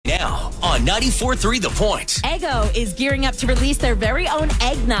on 94.3 The Point. Eggo is gearing up to release their very own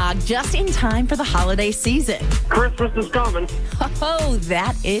eggnog just in time for the holiday season. Christmas is coming. Oh,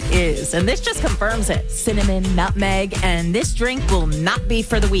 that it is. And this just confirms it. Cinnamon, nutmeg, and this drink will not be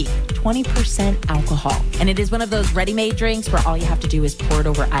for the weak. 20% alcohol. And it is one of those ready-made drinks where all you have to do is pour it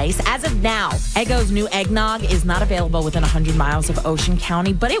over ice. As of now, Eggo's new eggnog is not available within 100 miles of Ocean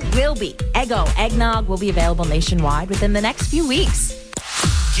County, but it will be. Eggo eggnog will be available nationwide within the next few weeks.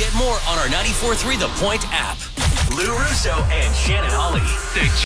 Get more on our 94.3 The Point app. Lou Russo and Shannon Holly.